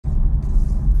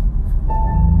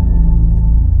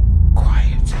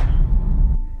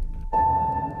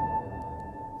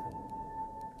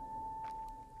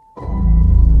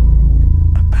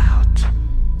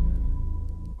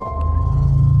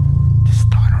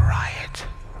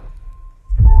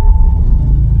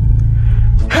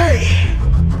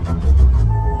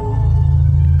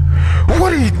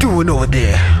doing over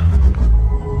there?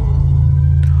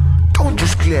 Don't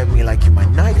just glare at me like you're my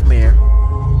nightmare.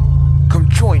 Come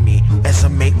join me as I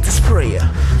make this prayer.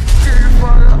 Dear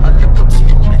Father, I look up to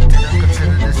you and then I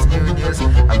consider this serious.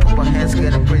 I put my hands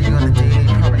together and pray on the daily,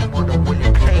 probably more than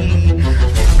William Payne.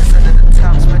 80% of the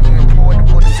time spending reporting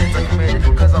for the sins I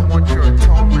committed, cause I want your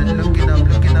atonement. Looking up,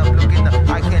 looking up, looking up,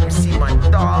 I can't even see my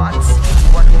thoughts.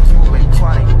 Running, moving,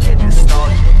 crying, getting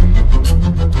nostalgic.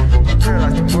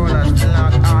 Realize the world I feel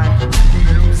like I'm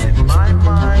losing my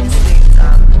mind. Stay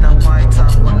time, not my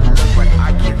time. Wanna look but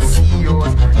I can't see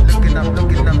yours. Looking up,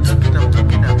 looking up, looking up,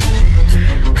 looking up.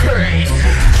 Hey,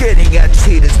 getting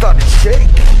agitated, starting to shake.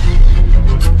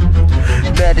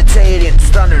 Meditating,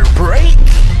 starting to break.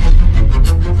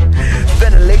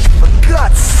 Ventilation for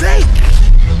God's sake.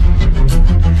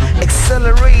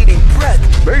 Accelerating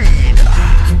breath, breathe.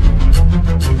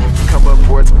 Come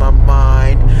upwards my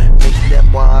mind, making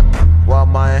them walk while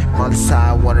my mother's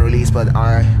side wanna release, but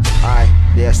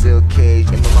they are still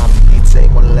caged. In my mom's beat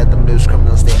sake, wanna let them loose,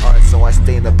 criminals they are. So I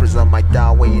stay in the prison of my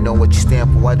down when you know what you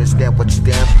stand for. Why don't stand what you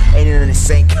stand for? Ain't it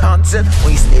insane content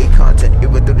when you stay content,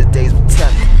 even through the days with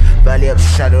temp. Valley of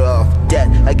shadow of death.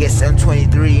 I guess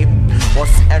M23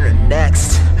 wants to enter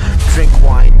next. Drink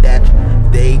wine that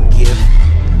they give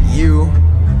you.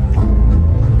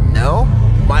 No?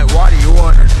 My water you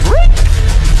wanna drink?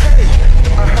 Hey,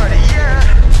 I heard it,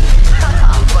 yeah.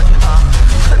 Money,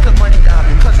 put the money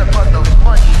down because I bought the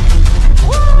money.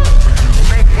 Woo!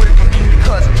 Make way for me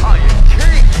because I am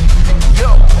king. Yo.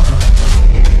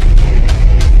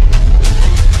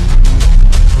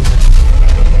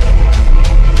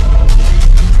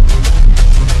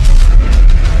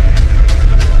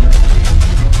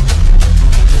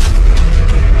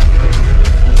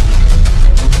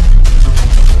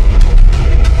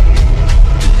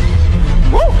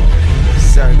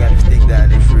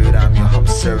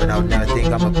 I would never think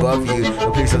I'm above you,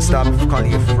 but please don't stop me from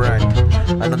calling you a friend.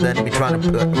 I know the enemy trying to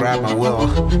grab my will,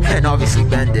 and obviously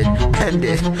bend it.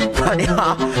 Funny,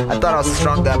 huh? I thought I was a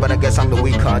strong guy, but I guess I'm the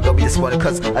weak guy. Don't be disappointed,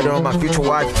 cause I don't know my future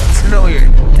wife. To know you're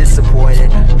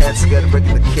disappointed. Hands together,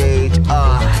 breaking the cage.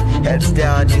 Heads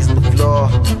down, knees on the floor.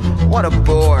 What a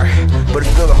bore, but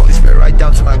it's feel the Holy Spirit right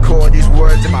down to my core. These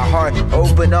words in my heart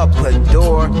open up a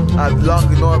door I've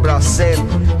long ignored, but I'll say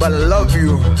it. But I love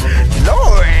you,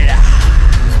 Lord.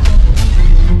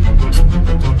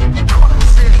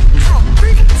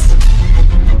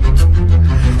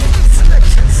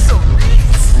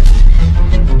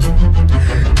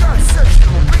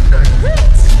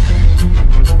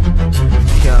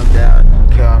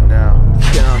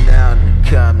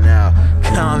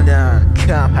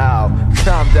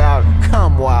 Calm down,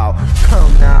 come wow,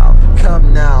 come now,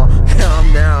 come now,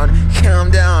 calm down,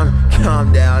 calm down,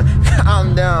 calm down,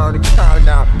 calm down, calm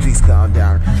down, please calm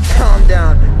down,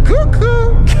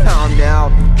 cuckoo, calm now,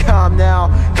 calm now,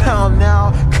 calm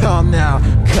now, calm now,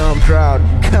 come proud.